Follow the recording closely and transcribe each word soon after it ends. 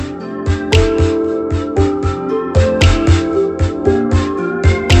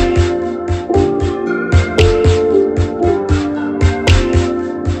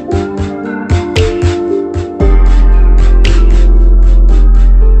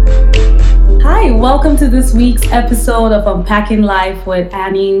welcome to this week's episode of Unpacking Life with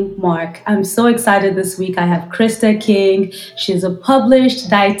Annie Mark. I'm so excited this week. I have Krista King. She's a published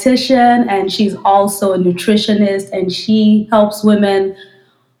dietitian and she's also a nutritionist, and she helps women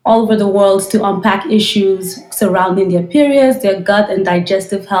all over the world to unpack issues surrounding their periods, their gut and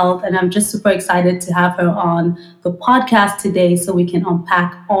digestive health. And I'm just super excited to have her on the podcast today so we can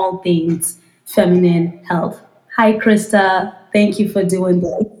unpack all things feminine health. Hi, Krista. Thank you for doing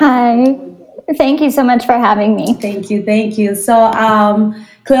this. Hi. Thank you so much for having me. Thank you. So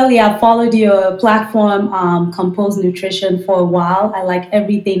clearly I've followed your platform, Compose Nutrition, for a while. I like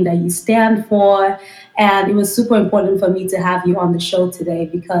everything that you stand for. And it was super important for me to have you on the show today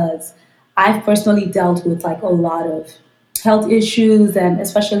because I've personally dealt with like a lot of health issues, and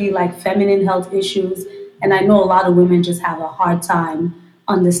especially like feminine health issues. And I know a lot of women just have a hard time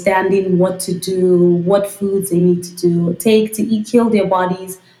understanding what to do, what foods they need to take to heal their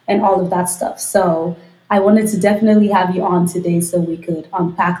bodies and all of that stuff. So I wanted to definitely have you on today so we could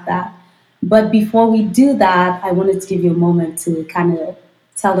unpack that. But before we do that, I wanted to give you a moment to kind of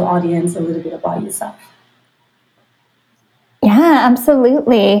tell the audience a little bit about yourself. Yeah,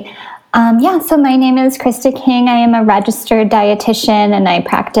 absolutely. So my name is Krista King. I am a registered dietitian and I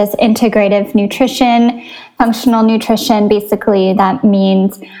practice integrative nutrition, functional nutrition. Basically, that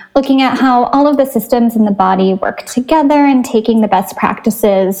means looking at how all of the systems in the body work together and taking the best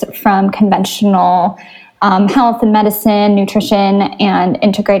practices from conventional health and medicine, nutrition, and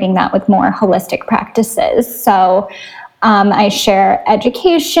integrating that with more holistic practices. So I share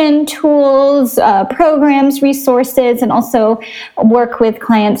education tools, programs, resources, and also work with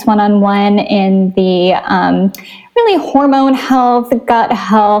clients one-on-one in the really hormone health, gut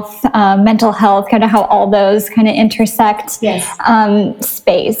health, mental health, kind of how all those kind of intersect. Yes.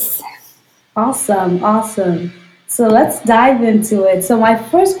 Space. Awesome. So let's dive into it. So my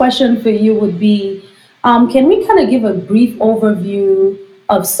first question for you would be, can we kind of give a brief overview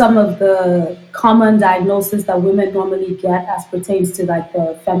of some of the common diagnoses that women normally get as pertains to like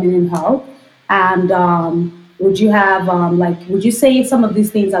the feminine health? And would you say some of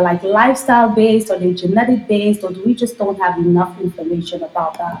these things are like lifestyle based, or they genetic based, or do we just don't have enough information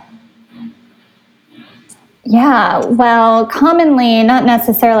about that? Yeah, well, commonly, not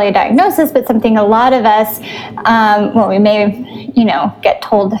necessarily a diagnosis, but something a lot of us, we may, get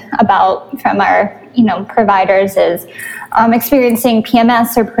told about from our, providers is experiencing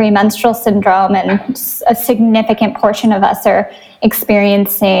PMS or premenstrual syndrome, and a significant portion of us are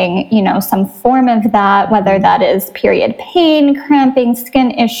experiencing, some form of that, whether that is period pain, cramping,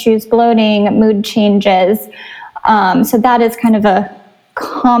 skin issues, bloating, mood changes. So that is kind of a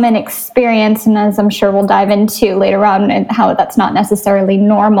common experience, and as I'm sure we'll dive into later on, and how that's not necessarily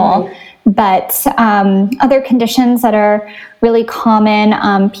normal. Right. But other conditions that are really common,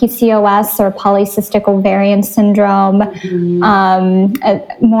 PCOS or polycystic ovarian syndrome,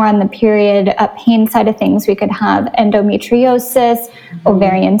 more on the period pain side of things, we could have endometriosis,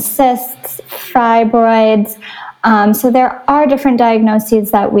 ovarian cysts, fibroids. So there are different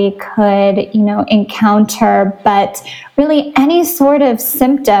diagnoses that we could, encounter, but really any sort of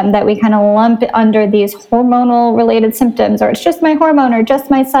symptom that we kind of lump under these hormonal related symptoms, or it's just my hormone or just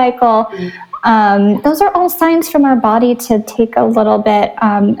my cycle, those are all signs from our body to take a little bit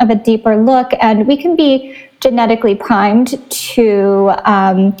of a deeper look, and we can be genetically primed to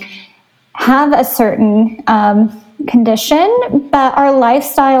have a certain condition, but our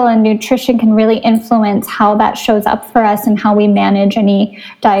lifestyle and nutrition can really influence how that shows up for us and how we manage any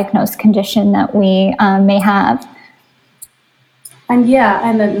diagnosed condition that we may have. And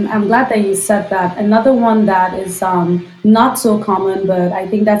I'm glad that you said that. Another one that is not so common, but I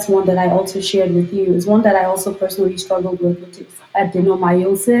think that's one that I also shared with you, is one that I also personally struggled with, which is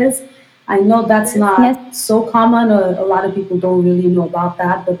adenomyosis. I know that's not so common, or a lot of people don't really know about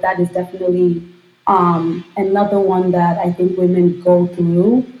that, but that is definitely another one that I think women go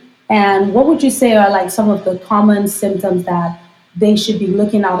through. And what would you say are like some of the common symptoms that they should be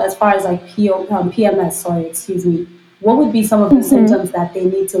looking out as far as like PMS? What would be some of the symptoms that they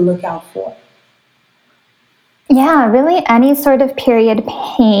need to look out for? Yeah, really any sort of period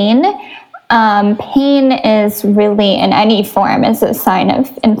pain. Pain is really, in any form, is a sign of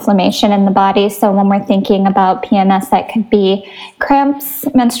inflammation in the body. So when we're thinking about PMS, that could be cramps,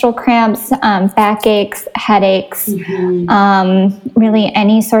 menstrual cramps, backaches, headaches, really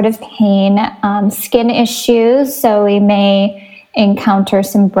any sort of pain, skin issues. So we may encounter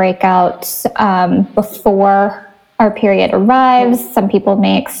some breakouts before our period arrives. Some people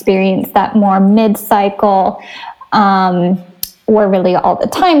may experience that more mid-cycle, or really all the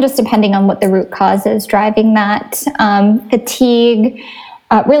time, just depending on what the root cause is driving that. Fatigue,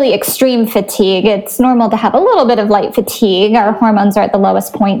 really extreme fatigue. It's normal to have a little bit of light fatigue. Our hormones are at the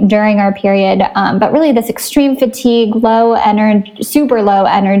lowest point during our period, but really this extreme fatigue, low energy, super low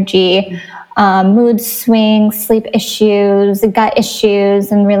energy, mood swings, sleep issues, gut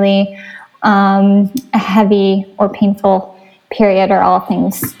issues, and really a heavy or painful period are all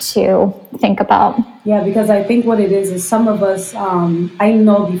things to think about. Yeah, because I think what it is some of us, I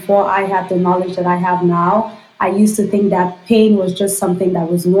know before I had the knowledge that I have now, I used to think that pain was just something that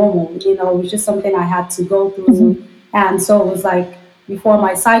was normal. You know, it was just something I had to go through. And so it was like, before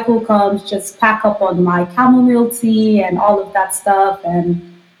my cycle comes, just pack up on my chamomile tea and all of that stuff.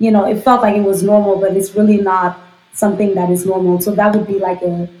 And, you know, it felt like it was normal, but it's really not something that is normal. So that would be like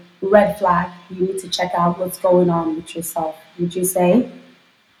a red flag. You need to check out what's going on with yourself, would you say?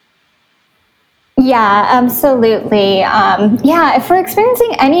 Yeah, absolutely. Yeah, if we're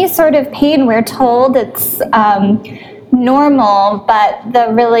experiencing any sort of pain, we're told it's normal, but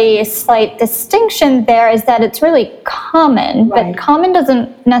the really slight distinction there is that it's really common, Right. but common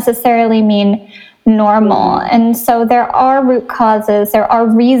doesn't necessarily mean normal. And so there are root causes, there are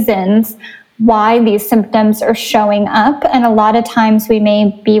reasons why these symptoms are showing up. And a lot of times we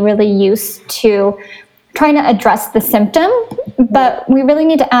may be really used to trying to address the symptom, but we really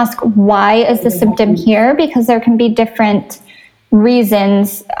need to ask, why is the symptom here? Because there can be different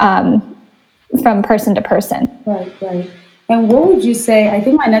reasons from person to person. Right, right. And what would you say? I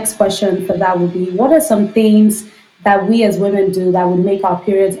think my next question for that would be, what are some things that we as women do that would make our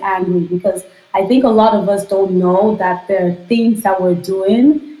periods angry? Because I think a lot of us don't know that there are things that we're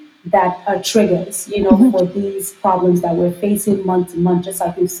doing that are triggers, you know, for these problems that we're facing month to month. Just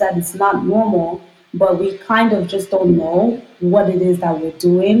like you said, it's not normal, but we kind of just don't know what it is that we're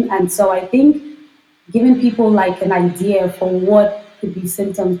doing. And so I think giving people like an idea for what could be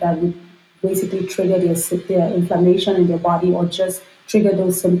symptoms that would basically trigger their inflammation in their body, or just trigger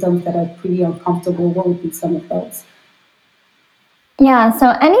those symptoms that are pretty uncomfortable, what would be some of those? Yeah,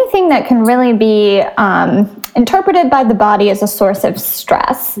 so anything that can really be interpreted by the body as a source of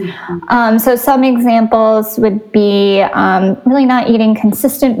stress. So some examples would be really not eating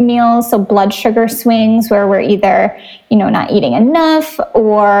consistent meals, so blood sugar swings where we're either, not eating enough,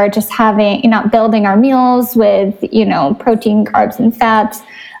 or just not building our meals with, protein, carbs, and fats,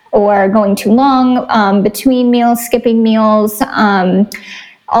 or going too long between meals, skipping meals.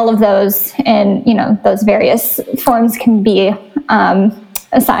 All of those in those various forms can be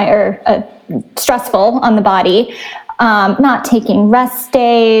stressful on the body. Not taking rest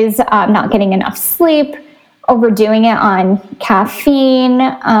days, not getting enough sleep, overdoing it on caffeine,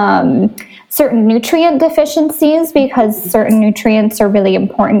 certain nutrient deficiencies, because certain nutrients are really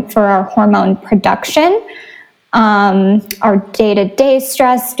important for our hormone production. Our day-to-day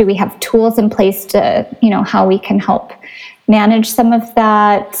stress, do we have tools in place to, how we can help manage some of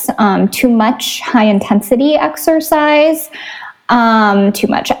that? Too much high-intensity exercise, too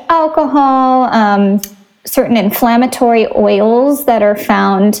much alcohol, certain inflammatory oils that are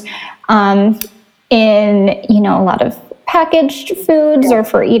found in, a lot of packaged foods, or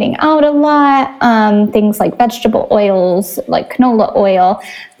for eating out a lot, things like vegetable oils, like canola oil,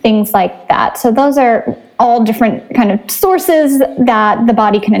 things like that. So those are all different kind of sources that the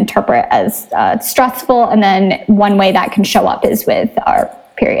body can interpret as stressful. And then one way that can show up is with our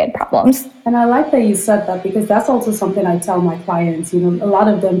period problems. And I like that you said that, because that's also something I tell my clients. A lot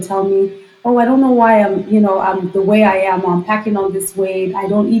of them tell me, oh, I don't know why I'm the way I am. I'm packing on this weight. I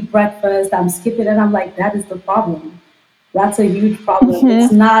don't eat breakfast. I'm skipping. And I'm like, that is the problem. That's a huge problem.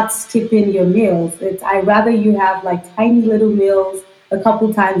 It's not skipping your meals. I'd rather you have like tiny little meals a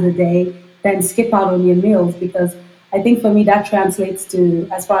couple times a day than skip out on your meals, because I think for me that translates to,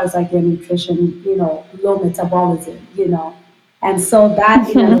 as far as like your nutrition, low metabolism, And so that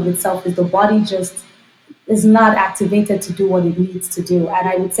in and of itself is the body just is not activated to do what it needs to do. And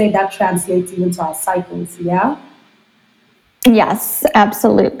I would say that translates even to our cycles, yeah? Yes,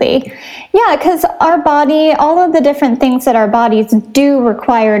 absolutely. Yeah, because our body, all of the different things that our bodies do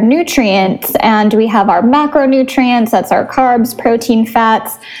require nutrients, and we have our macronutrients, that's our carbs, protein,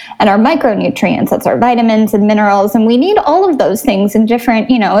 fats, and our micronutrients, that's our vitamins and minerals, and we need all of those things in different,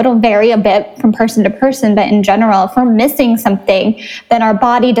 it'll vary a bit from person to person, but in general, if we're missing something, then our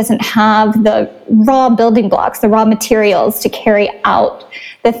body doesn't have the raw building blocks, the raw materials to carry out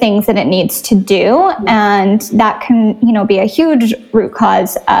the things that it needs to do. And that can, be a huge root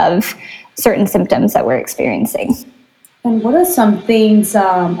cause of certain symptoms that we're experiencing. And what are some things,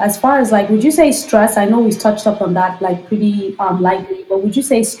 as far as like, would you say stress? I know we've touched up on that like pretty lightly, but would you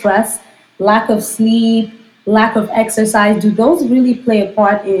say stress, lack of sleep, lack of exercise, do those really play a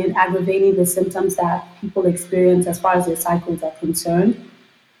part in aggravating the symptoms that people experience as far as their cycles are concerned?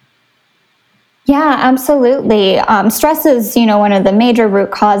 Yeah, absolutely. Stress is, one of the major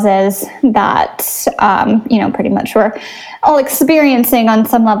root causes that, pretty much we're all experiencing on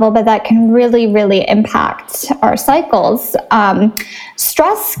some level, but that can really, really impact our cycles.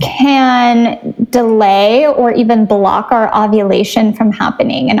 Stress can delay or even block our ovulation from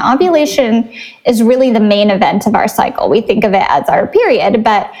happening. And ovulation is really the main event of our cycle. We think of it as our period,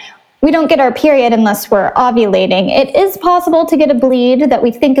 but we don't get our period unless we're ovulating. It is possible to get a bleed that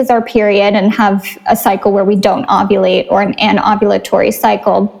we think is our period and have a cycle where we don't ovulate, or an anovulatory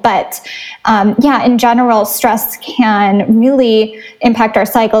cycle. But in general, stress can really impact our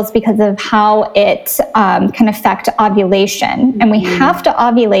cycles because of how it can affect ovulation. And we have to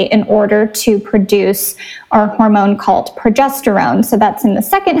ovulate in order to produce our hormone called progesterone. So that's in the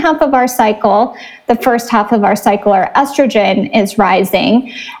second half of our cycle. The first half of our cycle, our estrogen is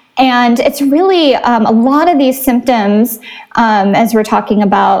rising. And it's really a lot of these symptoms, as we're talking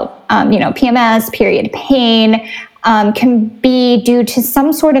about, PMS, period pain, can be due to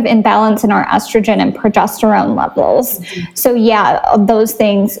some sort of imbalance in our estrogen and progesterone levels. Mm-hmm. So those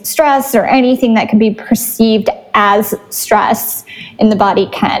things, stress or anything that can be perceived as stress in the body,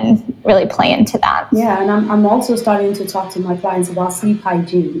 can really play into that. Yeah, and I'm also starting to talk to my clients about sleep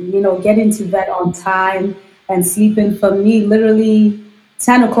hygiene, getting to bed on time and sleeping. For me, literally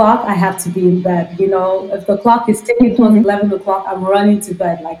 10 o'clock, I have to be in bed. If the clock is ticking towards 11 o'clock, I'm running to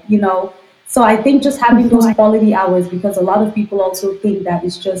bed. So I think just having those quality hours, because a lot of people also think that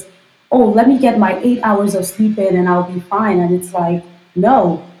it's just, let me get my 8 hours of sleep in and I'll be fine. And it's like,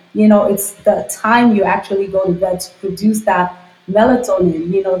 no, it's the time you actually go to bed to produce that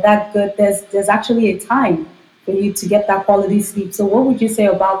melatonin, that good, there's actually a time for you to get that quality sleep. So what would you say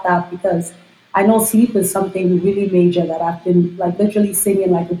about that? Because I know sleep is something really major that I've been literally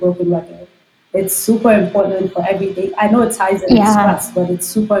singing like a broken record. It's super important for everything. I know it ties in with stress, but it's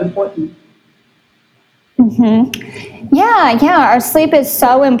super important. Mm-hmm. Yeah. Our sleep is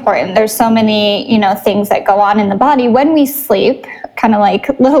so important. There's so many, things that go on in the body when we sleep. Kind of like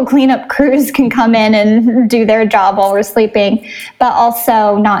little cleanup crews can come in and do their job while we're sleeping, but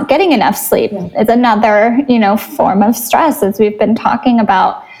also not getting enough sleep is another, form of stress, as we've been talking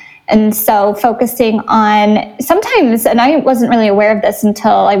about. And so focusing on sometimes, and I wasn't really aware of this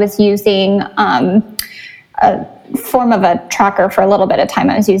until I was using a form of a tracker for a little bit of time.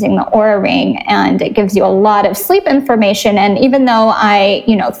 I was using the Oura Ring, and it gives you a lot of sleep information. And even though I,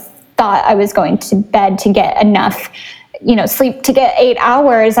 thought I was going to bed to get enough, sleep to get 8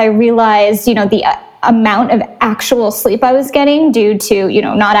 hours, I realized, the amount of actual sleep I was getting due to,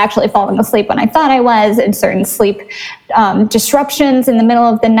 not actually falling asleep when I thought I was, and certain sleep disruptions in the middle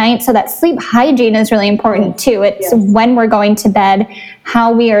of the night. So that sleep hygiene is really important too. It's when we're going to bed,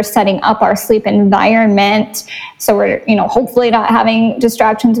 how we are setting up our sleep environment. So we're, hopefully not having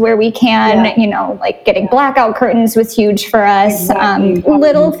distractions where we can, like getting blackout curtains was huge for us. Exactly.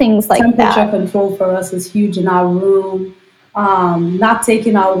 Little things like that. Temperature control for us is huge in our room. Not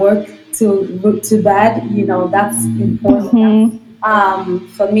taking our work to bed, that's important. Mm-hmm.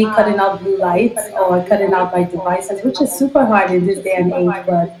 For me, cutting out blue lights or cutting out my devices, which is super hard in this day and age,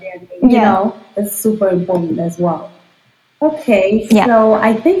 but it's super important as well. Okay, so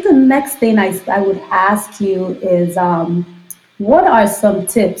I think the next thing I would ask you is, what are some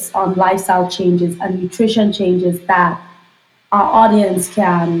tips on lifestyle changes and nutrition changes that our audience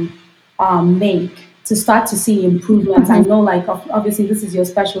can make to start to see improvements? I know, obviously this is your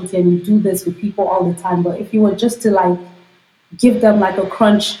specialty and you do this with people all the time, but if you were just to give them a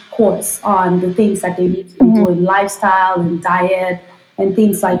crunch course on the things that they need to do in lifestyle and diet and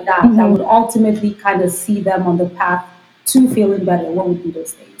things like that, that would ultimately kind of see them on the path to feeling better, what would be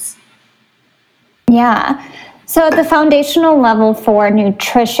those things? Yeah. So at the foundational level for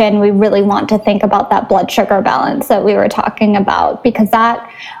nutrition, we really want to think about that blood sugar balance that we were talking about, because that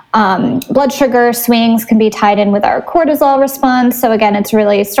blood sugar swings can be tied in with our cortisol response. So again, it's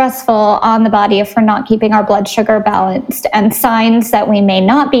really stressful on the body if we're not keeping our blood sugar balanced. And signs that we may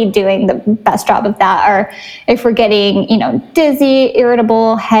not be doing the best job of that are if we're getting, dizzy,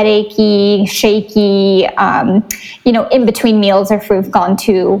 irritable, headachy, shaky, in between meals, or if we've gone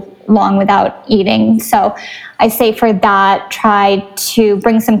too long without eating. So I say for that, try to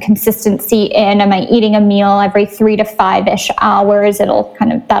bring some consistency in. Am I eating a meal every 3 to 5-ish hours?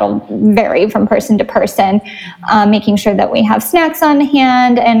 That'll vary from person to person. Making sure that we have snacks on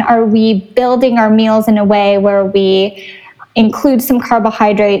hand, and are we building our meals in a way where we include some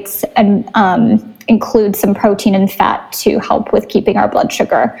carbohydrates and include some protein and fat to help with keeping our blood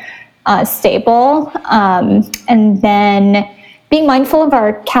sugar stable. And then being mindful of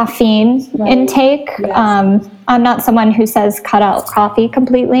our caffeine intake. Yes. I'm not someone who says cut out coffee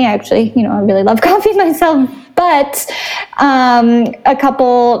completely. Actually, I really love coffee myself. But a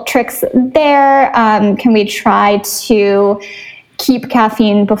couple tricks there. Can we try to keep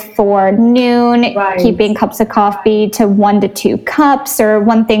caffeine before noon, keeping cups of coffee to 1 to 2 cups? Or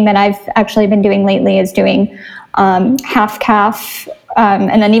one thing that I've actually been doing lately is doing half calf,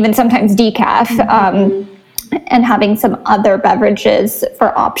 and then even sometimes decaf, and having some other beverages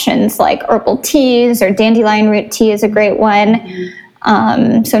for options like herbal teas, or dandelion root tea is a great one.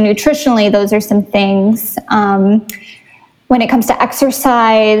 So nutritionally, those are some things. When it comes to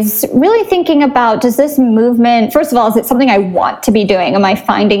exercise, really thinking about, does this movement, first of all, is it something I want to be doing? Am I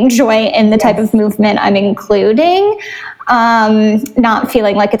finding joy in the type of movement I'm including? Not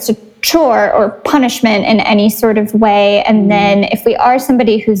feeling like it's a chore or punishment in any sort of way. And then if we are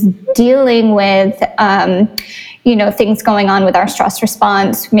somebody who's dealing with, things going on with our stress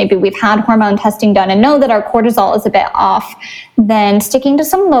response, maybe we've had hormone testing done and know that our cortisol is a bit off, then sticking to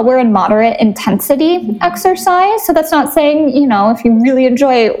some lower and moderate intensity exercise. So that's not saying, if you really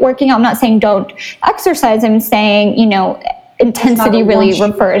enjoy working out, I'm not saying don't exercise. I'm saying, intensity really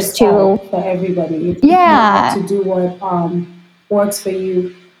refers to for everybody. You have to do what works for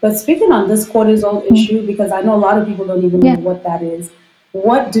you. But speaking on this cortisol issue, because I know a lot of people don't even know what that is.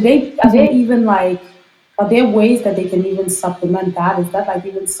 What do they? Are there even are there ways that they can even supplement that? Is that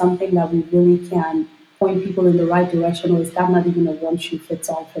even something that we really can point people in the right direction, or is that not even a one shoe fits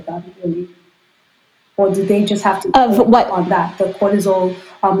all for them really? Or do they just have to focus on that, the cortisol?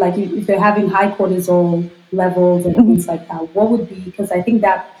 Like if they're having high cortisol levels and things like that, what would be? Because I think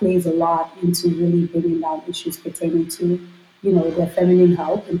that plays a lot into really bringing down issues pertaining to their feminine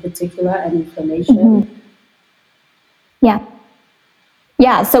health in particular and inflammation.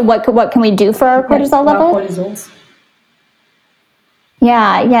 Yeah. So what can we do for our cortisol level? Cortisols.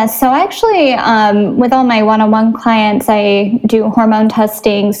 Yeah. So actually, with all my one-on-one clients, I do hormone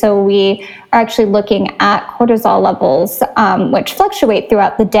testing. So we are actually looking at cortisol levels, which fluctuate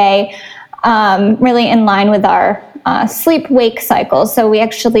throughout the day, really in line with our sleep-wake cycle. So we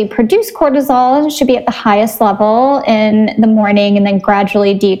actually produce cortisol. It should be at the highest level in the morning and then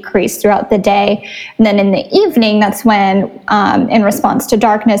gradually decrease throughout the day. And then in the evening, that's when, in response to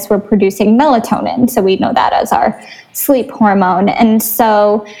darkness, we're producing melatonin. So we know that as our sleep hormone. And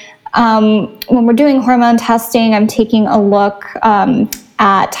so when we're doing hormone testing, I'm taking a look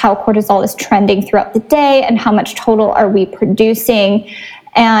at how cortisol is trending throughout the day and how much total are we producing.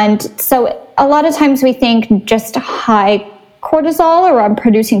 And so a lot of times we think just high cortisol, or I'm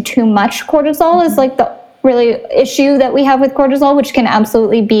producing too much cortisol, is like the really issue that we have with cortisol, which can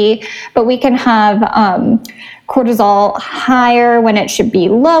absolutely be, but we can have cortisol higher when it should be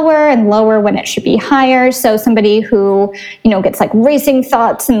lower and lower when it should be higher. So somebody who, gets like racing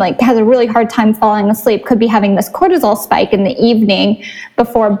thoughts and like has a really hard time falling asleep could be having this cortisol spike in the evening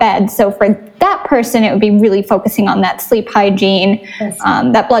before bed. So for that person, it would be really focusing on that sleep hygiene,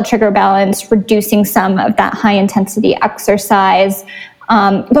 that blood sugar balance, reducing some of that high intensity exercise.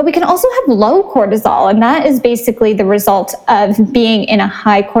 But we can also have low cortisol, and that is basically the result of being in a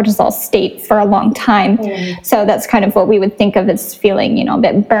high cortisol state for a long time. So that's kind of what we would think of as feeling, a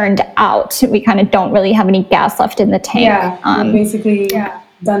bit burned out. We kind of don't really have any gas left in the tank. You're basically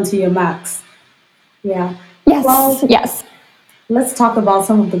done to your max. Yeah. Yes. Well, yes. Let's talk about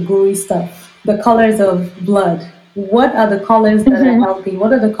some of the gooey stuff. The colors of blood. What are the colors that are healthy?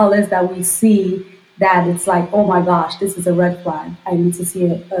 What are the colors that we see that it's like, oh my gosh, this is a red flag. I need to see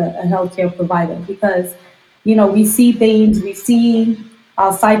a healthcare provider, because, we see things, we see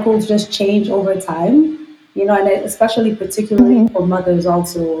our cycles just change over time, and especially particularly for mothers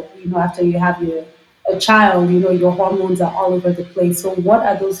also, after you have a child, your hormones are all over the place. So what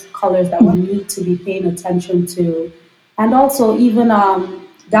are those colors that we need to be paying attention to? And also even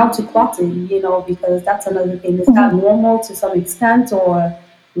down to clotting, because that's another thing. Is that normal to some extent, or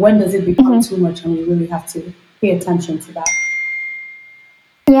when does it become too much and we really have to pay attention to that?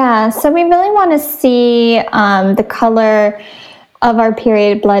 Yeah, so we really want to see the color of our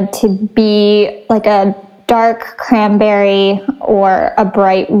period blood to be like a dark cranberry or a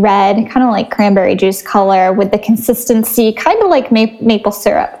bright red, kind of like cranberry juice color, with the consistency kind of like maple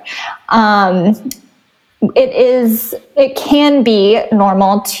syrup. It can be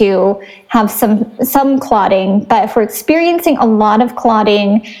normal to have some clotting, but if we're experiencing a lot of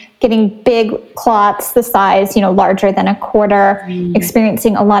clotting, getting big clots the size, larger than a quarter,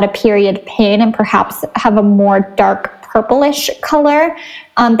 experiencing a lot of period pain, and perhaps have a more dark purplish color,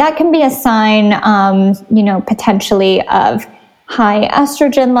 that can be a sign, potentially of high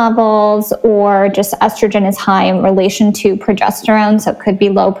estrogen levels, or just estrogen is high in relation to progesterone, so it could be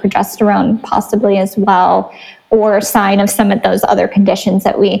low progesterone possibly as well, or a sign of some of those other conditions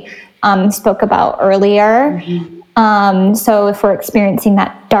that we spoke about earlier. So if we're experiencing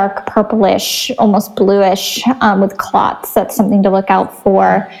that dark purplish, almost bluish with clots, that's something to look out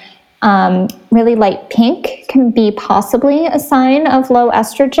for. Really light pink can be possibly a sign of low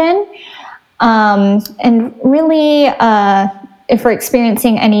estrogen. And really, if we're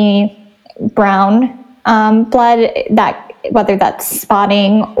experiencing any brown blood, that whether that's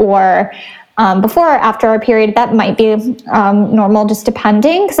spotting or before or after our period, that might be normal, just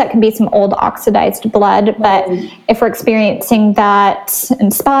depending, because that can be some old oxidized blood. But if we're experiencing that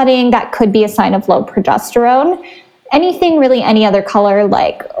and spotting, that could be a sign of low progesterone. Anything really, any other color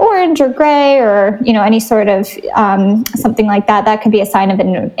like orange or gray or, any sort of something like that, that could be a sign of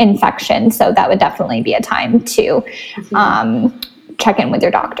an infection. So that would definitely be a time to check in with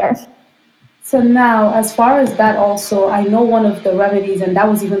your doctor. So now, as far as that also, I know one of the remedies, and that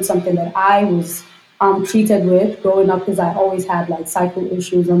was even something that I was treated with growing up, because I always had like cycle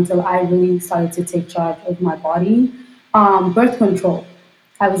issues until I really started to take charge of my body. Birth control.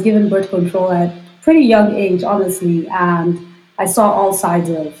 I was given birth control at pretty young age, honestly, and I saw all sides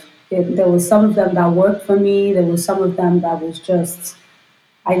of it. There was some of them that worked for me. There was some of them that was just,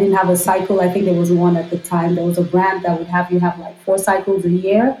 I didn't have a cycle. I think there was one at the time. There was a brand that would have you have like 4 cycles a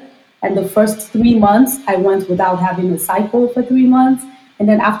year. And the first 3 months, I went without having a cycle for 3 months. And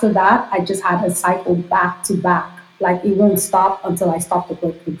then after that, I just had a cycle back to back. Like it won't stop until I stop the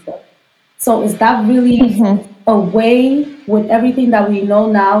birth control. So is that really a way, with everything that we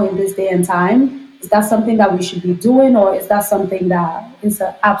know now in this day and time, is that something that we should be doing, or is that something that is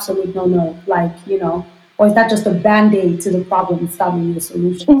an absolute no-no? Like, or is that just a band-aid to the problem, it's not really a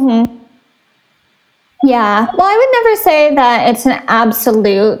solution? Yeah, well, I would never say that it's an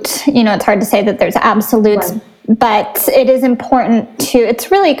absolute, it's hard to say that there's absolutes, right. But it is important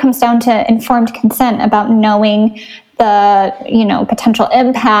it really comes down to informed consent about knowing the, potential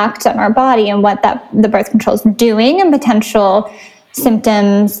impact on our body and what the birth control is doing and potential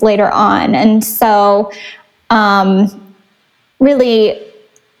symptoms later on. And so really,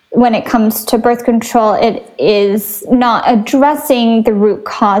 when it comes to birth control, it is not addressing the root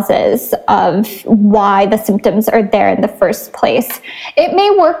causes of why the symptoms are there in the first place. It may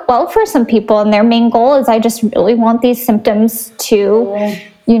work well for some people, and their main goal is, I just really want these symptoms to,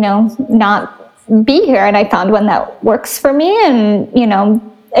 not be here. And I found one that works for me. And,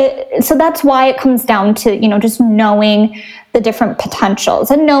 so that's why it comes down to, just knowing the different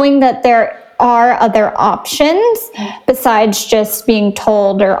potentials and knowing that there are other options besides just being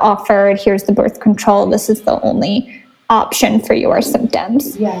told or offered, here's the birth control, this is the only option for your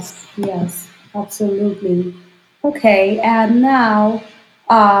symptoms. Yes, absolutely. Okay, and now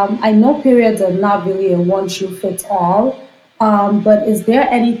I know periods are not really a one shoe fits all, but is there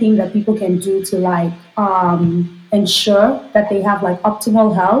anything that people can do to ensure that they have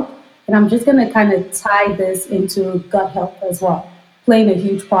optimal health? And I'm just gonna kind of tie this into gut health as well, playing a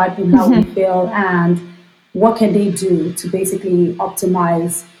huge part in how we feel, and what can they do to basically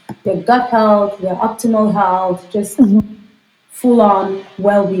optimize their gut health, their optimal health, just full-on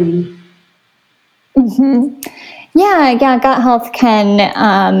well-being. Yeah, gut health can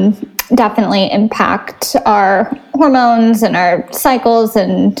definitely impact our hormones and our cycles,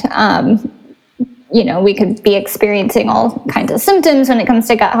 and we could be experiencing all kinds of symptoms when it comes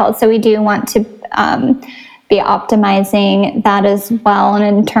to gut health. So we do want to be optimizing that as well. And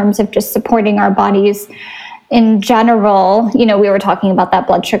in terms of just supporting our bodies in general, we were talking about that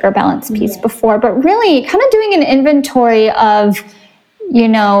blood sugar balance piece before, but really kind of doing an inventory of,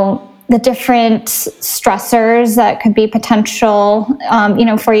 the different stressors that could be potential,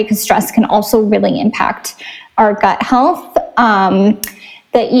 for you, because stress can also really impact our gut health.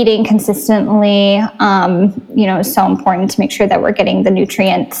 The eating consistently, is so important to make sure that we're getting the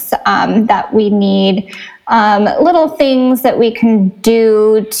nutrients that we need. Little things that we can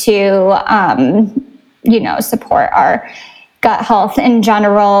do to, support our gut health in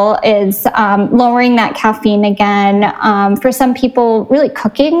general is lowering that caffeine again. For some people, really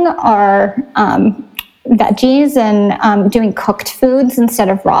cooking our veggies and doing cooked foods instead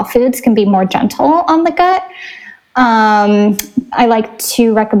of raw foods can be more gentle on the gut. I like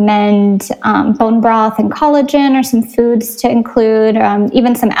to recommend bone broth and collagen are some foods to include,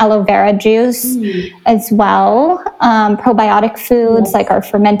 even some aloe vera juice as well. Probiotic foods like our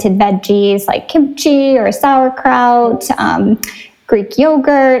fermented veggies like kimchi or sauerkraut, Greek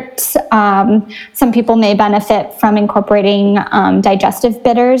yogurt. Some people may benefit from incorporating digestive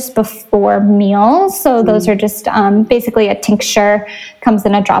bitters before meals. So those are just basically a tincture, comes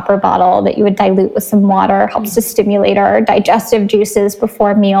in a dropper bottle that you would dilute with some water, helps to stimulate our digestive juices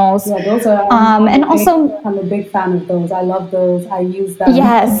before meals. Yeah, those are. I'm a big fan of those. I love those. I use them.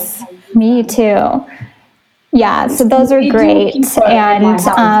 Yes, me too. Yeah, so those are great. And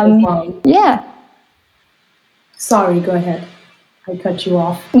yeah. Sorry, go ahead. I cut you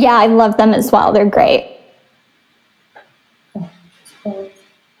off. Yeah, I love them as well. They're great. Are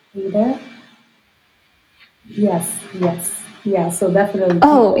you there? Yes. Yeah, so definitely.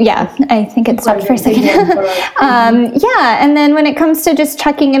 Oh, yeah, I think it stopped for a second. Yeah, and then when it comes to just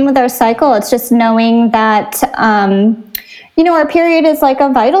checking in with our cycle, it's just knowing that, our period is like a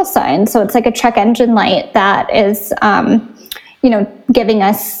vital sign. So it's like a check engine light that is, giving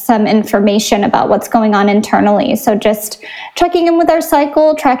us some information about what's going on internally. So just checking in with our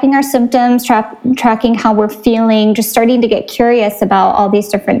cycle, tracking our symptoms, tracking how we're feeling, just starting to get curious about all these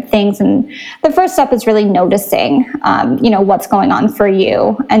different things. And the first step is really noticing, what's going on for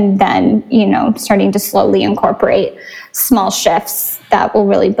you. And then, starting to slowly incorporate small shifts that will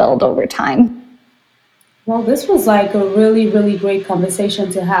really build over time. Well, this was like a really, really great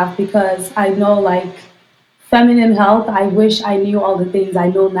conversation to have, because I know feminine health, I wish I knew all the things I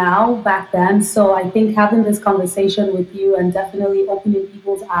know now back then. So I think having this conversation with you and definitely opening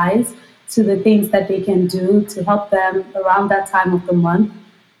people's eyes to the things that they can do to help them around that time of the month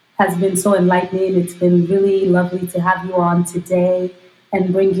has been so enlightening. It's been really lovely to have you on today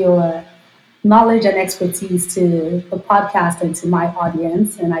and bring your knowledge and expertise to the podcast and to my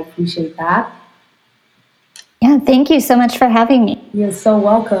audience, and I appreciate that. Yeah, thank you so much for having me. You're so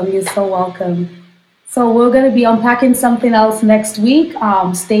welcome. So we're going to be unpacking something else next week.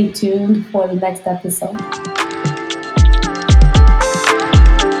 Stay tuned for the next episode.